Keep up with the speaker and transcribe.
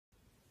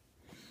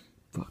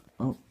Fuck.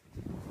 Oh.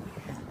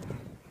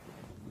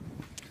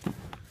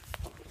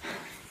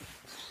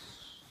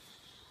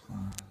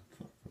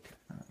 Okay.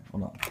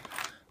 Hold on.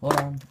 Hold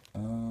on.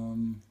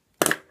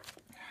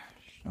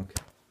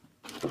 Okay.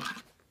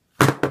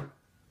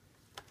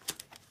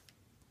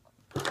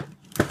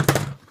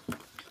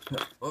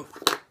 Oh. Oh.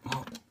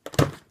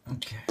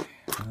 Okay.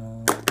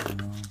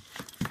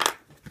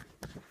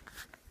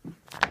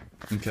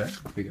 Okay.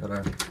 We got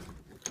our.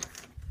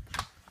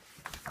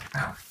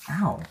 Ow.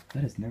 Ow.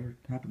 That has never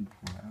happened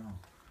before. Ow.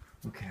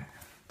 Okay.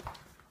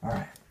 All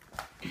right.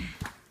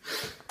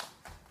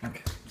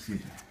 Okay. Excuse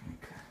me.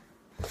 Okay.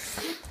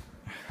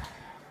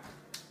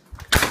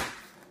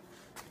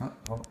 Oh,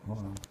 hold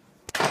on.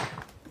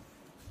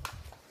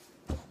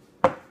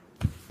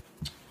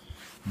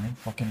 No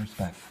fucking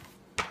respect.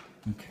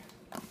 Okay.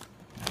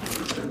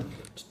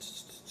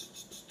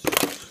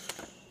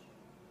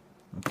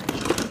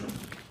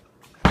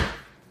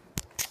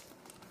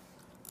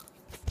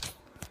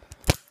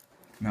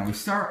 Now we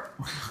start.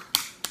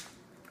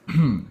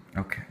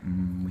 Okay.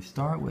 We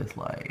start with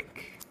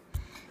like.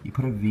 You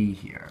put a V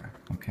here,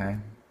 okay?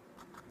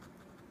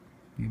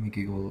 You make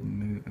it go.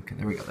 Okay,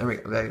 there we go. There we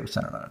go. We're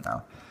centered on it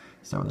now.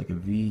 Start with like a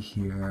V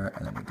here,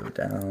 and then we go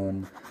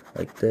down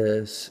like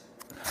this.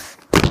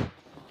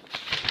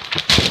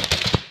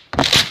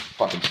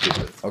 Fucking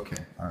stupid.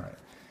 Okay, alright.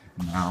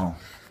 Now,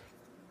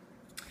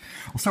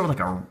 we'll start with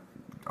like a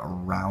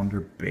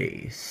rounder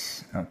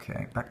base.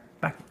 Okay, back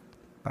up.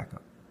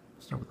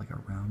 Start with like a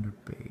rounder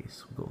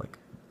base. We'll go like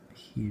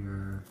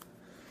here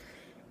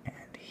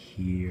and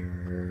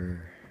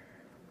here.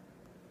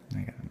 I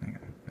got it.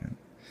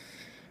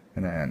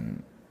 And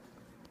then,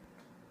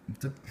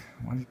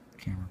 why is the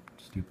camera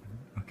stupid?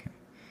 Okay.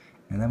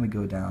 And then we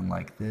go down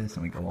like this,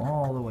 and we go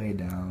all the way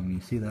down. You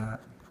see that?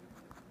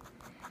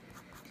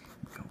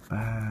 We go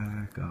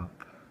back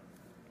up,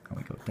 and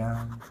we go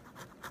down.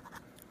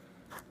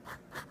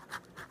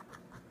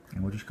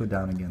 And we'll just go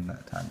down again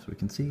that time. So we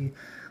can see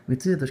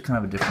that there's kind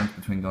of a difference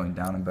between going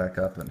down and back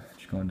up and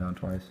just going down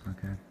twice,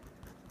 okay?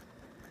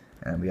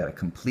 And we gotta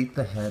complete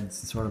the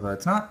heads. It's sort of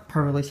it's not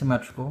perfectly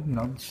symmetrical,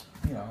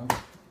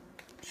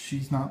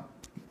 she's not.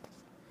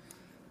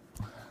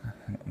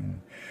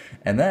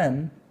 And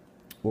then,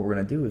 what we're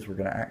gonna do is we're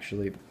gonna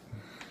actually,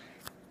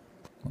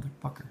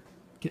 motherfucker,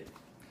 get.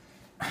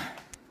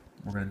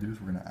 What we're gonna do is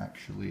we're gonna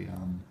actually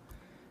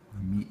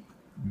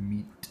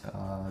meet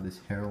this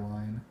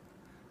hairline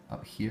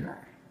up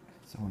here.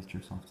 It's always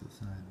drifts off to the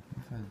side.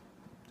 If I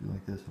do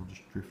like this, it'll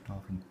just drift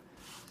off and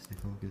stay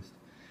focused.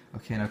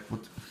 Okay, now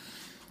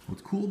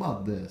what's cool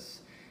about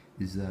this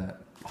is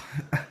that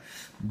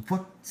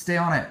stay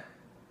on it.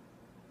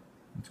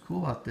 What's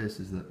cool about this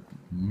is that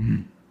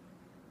we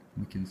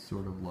can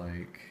sort of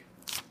like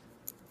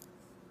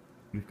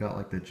we've got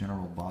like the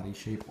general body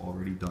shape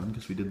already done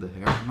because we did the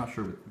hair. I'm not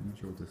sure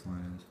what this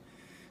line is.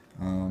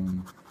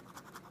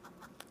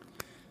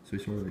 So we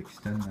sort of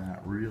extend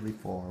that really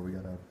far. We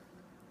got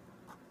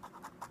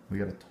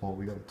a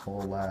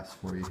tall lass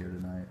for you here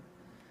tonight.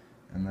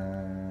 And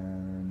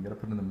then you gotta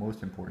put in the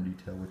most important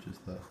detail, which is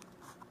the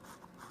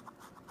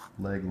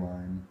leg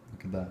line.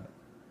 Look at that.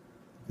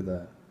 Look at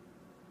that.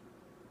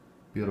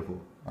 Beautiful.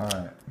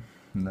 Alright.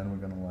 And then we're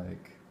gonna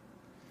like,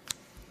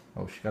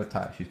 oh, she's got a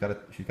tie. She's got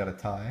a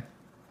tie.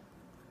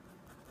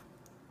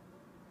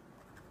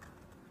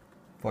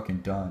 Fucking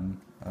done.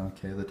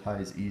 Okay, the tie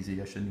is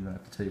easy. I shouldn't even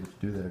have to tell you what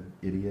to do there,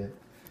 idiot.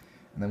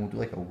 And then we'll do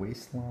like a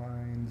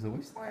waistline. Is the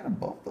waistline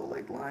above the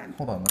leg line?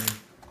 Hold on,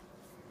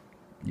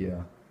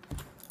 yeah.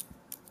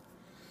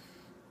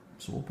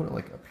 So we'll put it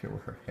like up here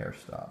where her hair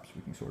stops.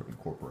 We can sort of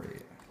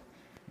incorporate,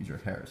 use her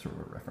hair as sort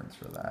of a reference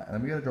for that. And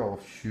then we gotta draw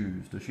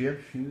shoes. Does she have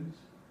shoes?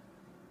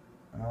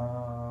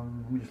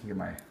 Let me just look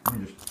at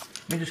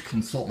let me just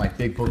consult my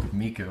big book of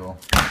Miku.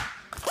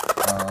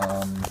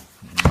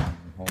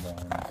 Hold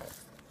on.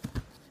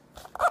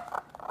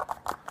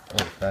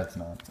 Oh, that's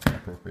not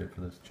appropriate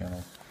for this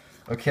channel.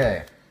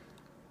 Okay.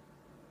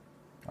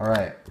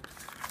 Alright.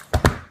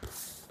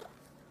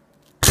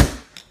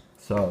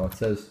 So it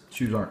says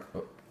shoes aren't.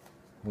 Oh,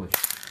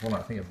 hold on,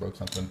 I think I broke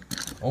something.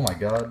 Oh my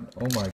god. Oh my